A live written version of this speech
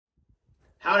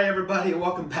Howdy everybody and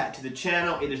welcome back to the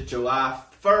channel. It is July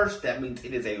 1st. That means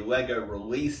it is a LEGO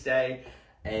release day.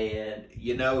 And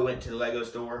you know, we went to the LEGO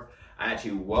store. I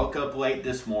actually woke up late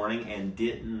this morning and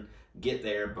didn't get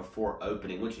there before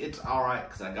opening, which it's alright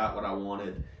because I got what I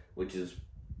wanted, which is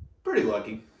pretty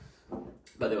lucky.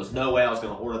 But there was no way I was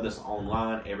going to order this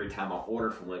online every time I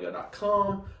ordered from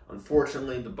Lego.com.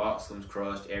 Unfortunately, the box comes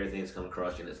crushed, everything's come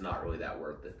crushed, and it's not really that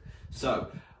worth it.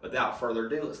 So, without further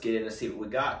ado, let's get in and see what we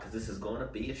got, because this is going to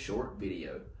be a short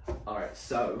video. Alright,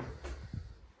 so,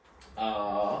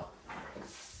 let's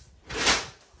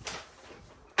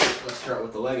start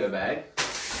with the Lego bag.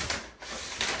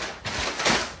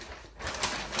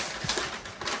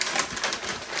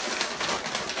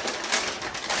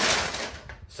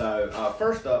 So,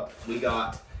 first up, we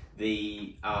got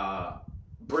the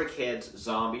Brickheadz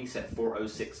Zombie set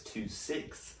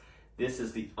 40626. This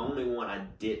is the only one I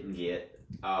didn't get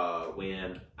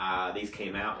when these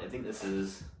came out. I think this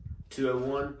is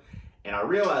 201. And I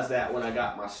realized that when I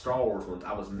got my Star Wars ones,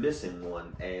 I was missing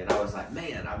one. And I was like,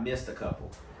 man, I missed a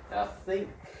couple. And I think,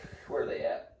 where are they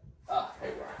at? Ah, there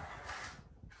you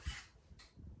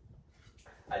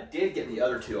are. I did get the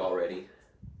other two already.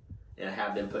 And I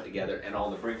have them put together and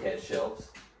on the Brickheadz shelves.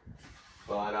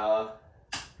 But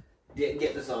didn't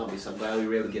get the zombie, so I'm glad we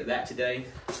were able to get that today.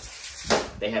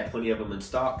 They had plenty of them in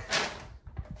stock.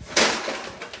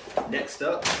 Next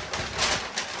up,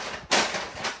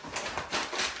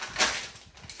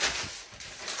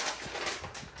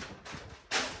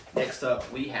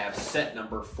 we have set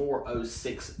number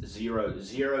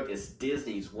 40600. It's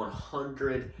Disney's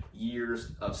 100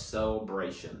 years of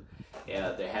celebration.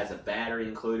 There has a battery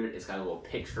included. It's got a little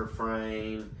picture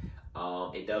frame.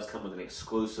 It does come with an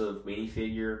exclusive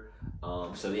minifigure.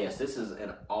 So yes, this is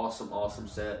an awesome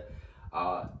set.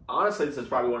 Honestly, this is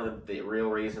probably one of the real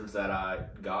reasons that I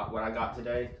got what I got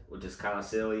today, which is kind of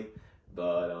silly,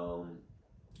 but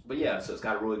yeah. So it's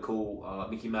got a really cool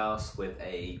Mickey Mouse with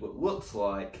what looks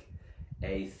like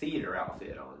a theater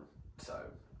outfit on. So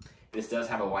this does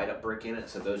have a light up brick in it,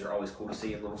 so those are always cool to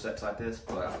see in little sets like this.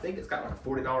 But I think it's got like a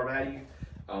 $40 value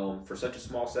for such a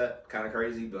small set. Kind of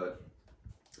crazy, but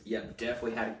yeah,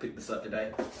 definitely had to pick this up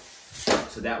today.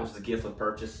 So that was the gift with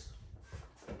purchase.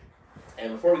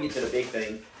 And before we get to the big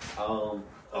thing, I want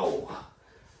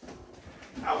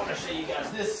to show you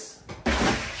guys this.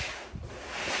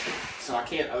 So I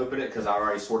can't open it because I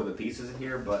already sorted the pieces in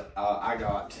here, but I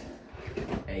got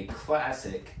a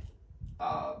classic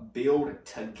build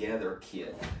together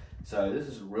kit. So this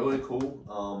is really cool.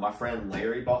 My friend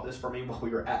Larry bought this for me while we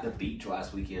were at the beach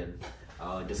last weekend.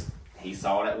 He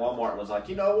saw it at Walmart and was like,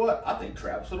 you know what? I think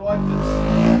Travis would like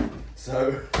this.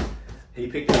 So he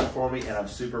picked it up for me, and I'm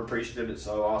super appreciative. It's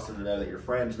so awesome to know that your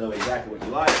friends know exactly what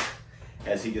you like.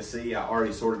 As you can see, I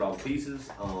already sorted all the pieces.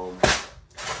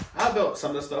 I built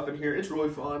some of the stuff in here. It's really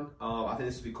fun. I think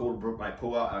this would be cool to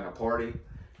pull out at like a party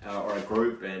or a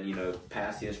group, and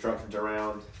pass the instructions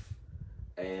around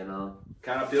and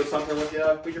kind of build something with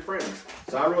your friends.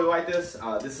 So I really like this.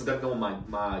 This is gonna go in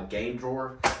my game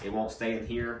drawer. It won't stay in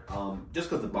here just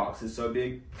because the box is so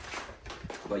big.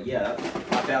 But yeah,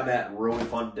 I found that really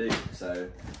fun to do. So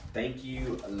thank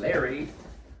you, Larry.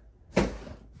 So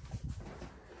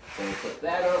we'll put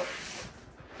that up.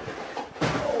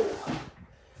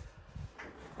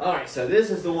 All right, so this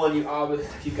is the one you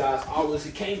guys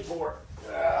obviously came for.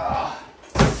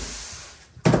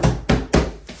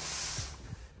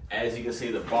 As you can see,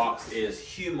 the box is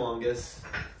humongous.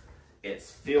 It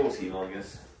feels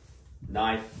humongous.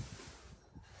 Knife.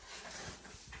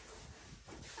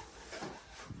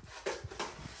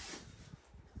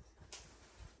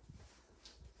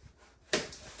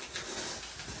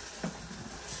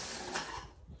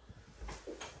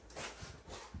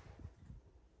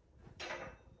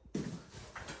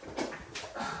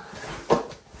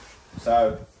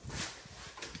 So,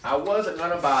 I wasn't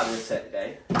going to buy this set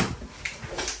today.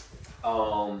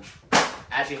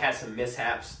 Actually had some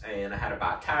mishaps, and I had to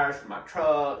buy tires for my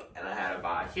truck, and I had to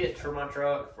buy a hitch for my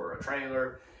truck for a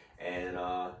trailer, and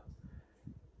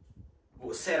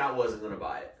said I wasn't going to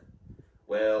buy it.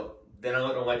 Well, then I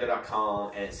looked on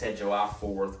Lego.com, and it said July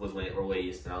 4th was when it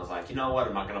released, and I was like, you know what,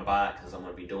 I'm not going to buy it because I'm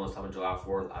going to be doing stuff on July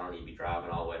 4th. I don't need to be driving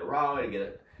all the way to Raleigh to get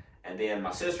it. And then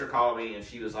my sister called me, and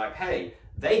she was like, hey,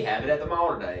 they have it at the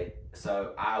mall today.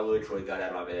 So I literally got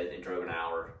out of my bed and drove an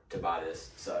hour to buy this.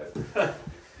 So,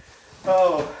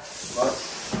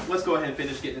 let's go ahead and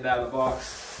finish getting it out of the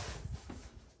box.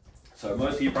 So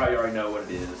most of you probably already know what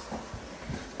it is.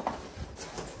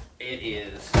 It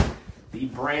is the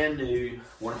brand new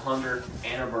 100th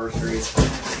anniversary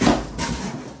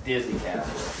Disney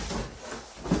castle.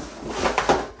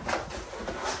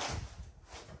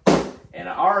 And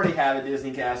I already have a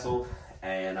Disney castle,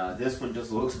 and this one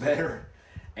just looks better,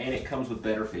 and it comes with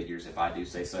better figures, if I do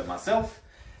say so myself.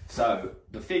 So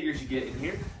the figures you get in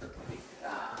here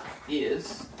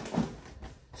is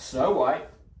Snow White,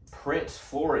 Prince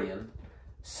Florian,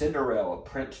 Cinderella,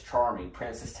 Prince Charming,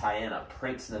 Princess Tiana,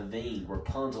 Prince Naveen,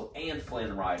 Rapunzel, and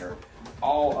Flynn Rider.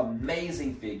 All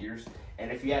amazing figures.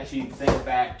 And if you actually think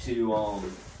back to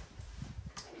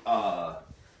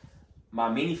my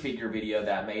minifigure video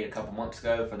that I made a couple months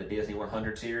ago for the Disney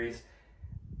 100 series,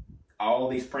 all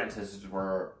these princesses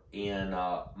were in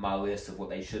my list of what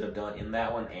they should have done in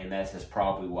that one, and that's just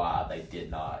probably why they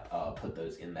did not put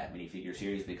those in that minifigure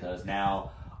series, because now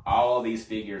all of these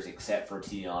figures except for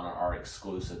Tiana are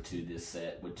exclusive to this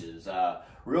set, which is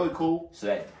really cool. So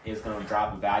that is going to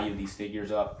drive the value of these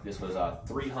figures up. This was a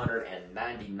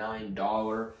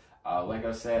 $399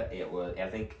 Lego set. It was, I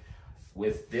think,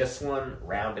 with this one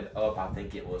rounded up, I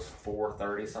think it was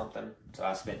 $430 something. So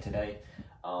I spent today.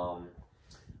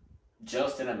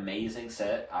 Just an amazing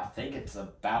set. I think it's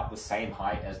about the same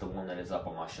height as the one that is up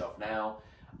on my shelf now.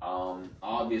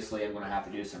 Obviously, I'm going to have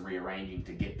to do some rearranging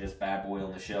to get this bad boy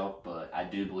on the shelf, but I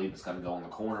do believe it's going to go in the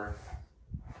corner.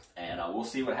 And we'll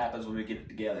see what happens when we get it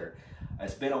together.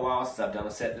 It's been a while since I've done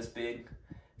a set this big,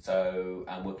 so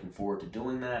I'm looking forward to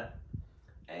doing that.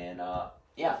 And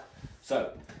yeah,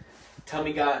 so tell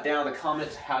me down in the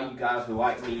comments how you guys would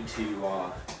like me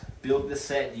to build this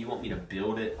set. Do you want me to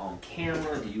build it on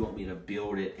camera? Do you want me to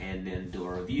build it and then do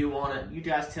a review on it? You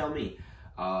guys tell me.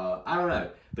 I don't know,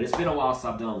 but it's been a while since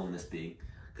I've done one this big,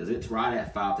 because it's right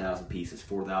at 5,000 pieces,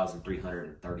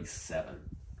 4,337.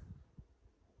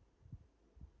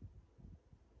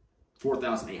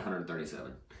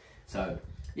 4,837. So,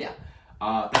 yeah.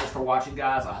 Thanks for watching,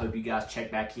 guys. I hope you guys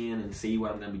check back in and see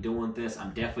what I'm going to be doing with this.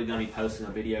 I'm definitely going to be posting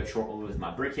a video shortly with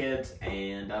my brickheads,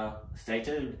 and stay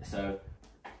tuned. So,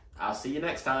 I'll see you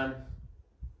next time.